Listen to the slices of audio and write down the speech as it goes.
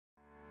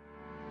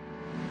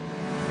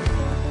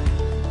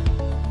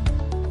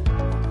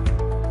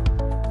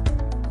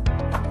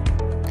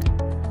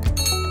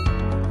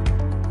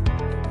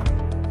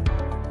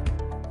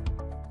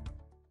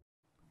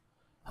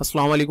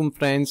Assalamu alaikum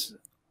friends,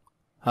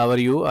 how are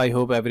you? I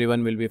hope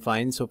everyone will be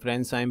fine. So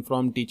friends, I am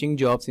from teaching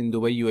jobs in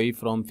Dubai UAE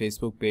from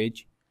Facebook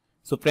page.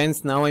 So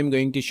friends, now I am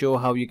going to show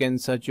how you can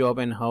search job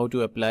and how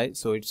to apply.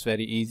 So it's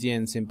very easy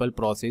and simple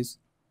process.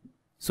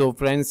 So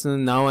friends,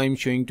 now I am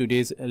showing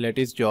today's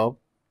latest job.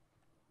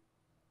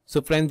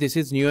 So friends, this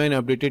is new and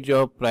updated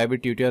job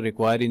private tutor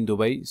required in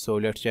Dubai. So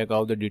let's check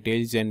out the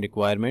details and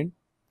requirement.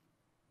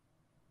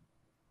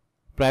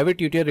 Private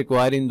tutor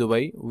required in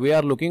Dubai. We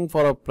are looking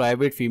for a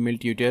private female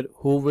tutor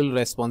who will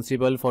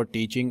responsible for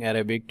teaching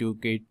Arabic to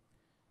kids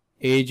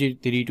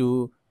aged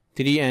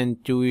 3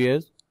 and 2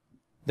 years.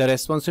 The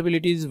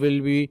responsibilities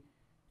will be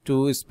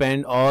to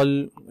spend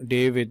all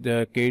day with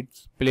the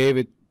kids, play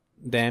with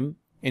them,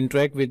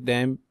 interact with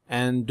them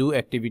and do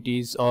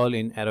activities all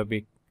in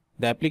Arabic.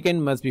 The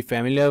applicant must be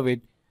familiar with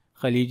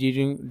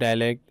Khaliji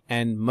dialect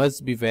and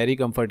must be very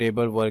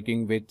comfortable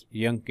working with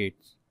young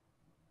kids.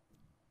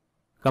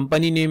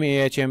 Company name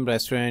AHM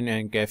Restaurant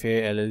and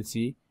Cafe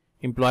LLC.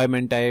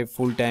 Employment type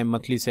full-time,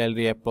 monthly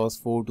salary approx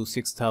 4 to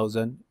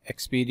 6,000.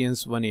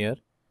 Experience 1 year.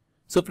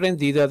 So friends,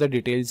 these are the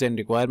details and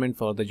requirement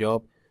for the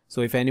job.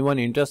 So if anyone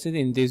interested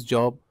in this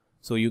job,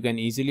 so you can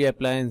easily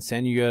apply and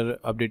send your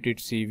updated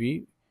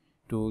CV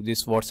to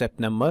this WhatsApp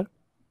number.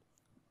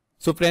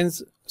 So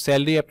friends,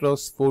 salary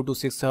approx 4 to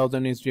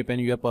 6,000 is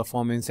depend your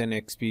performance and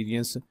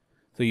experience.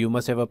 So you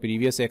must have a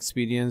previous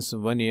experience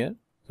 1 year.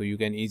 So you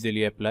can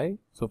easily apply.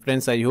 So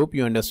friends, I hope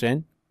you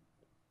understand.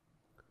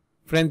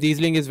 Friends, this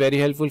link is very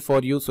helpful for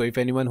you. So if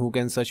anyone who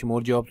can search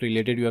more jobs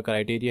related to your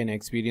criteria and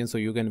experience, so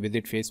you can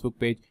visit Facebook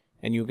page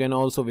and you can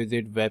also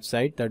visit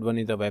website. That one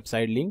is the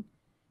website link.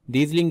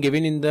 This link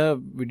given in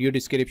the video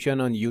description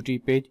on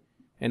YouTube page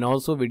and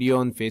also video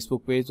on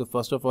Facebook page. So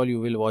first of all, you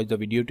will watch the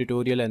video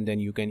tutorial and then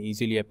you can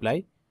easily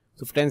apply.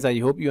 So friends, I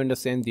hope you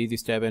understand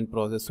this step and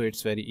process. So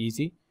it's very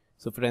easy.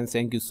 So friends,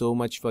 thank you so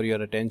much for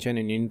your attention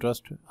and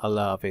interest.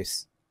 Allah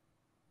Hafiz.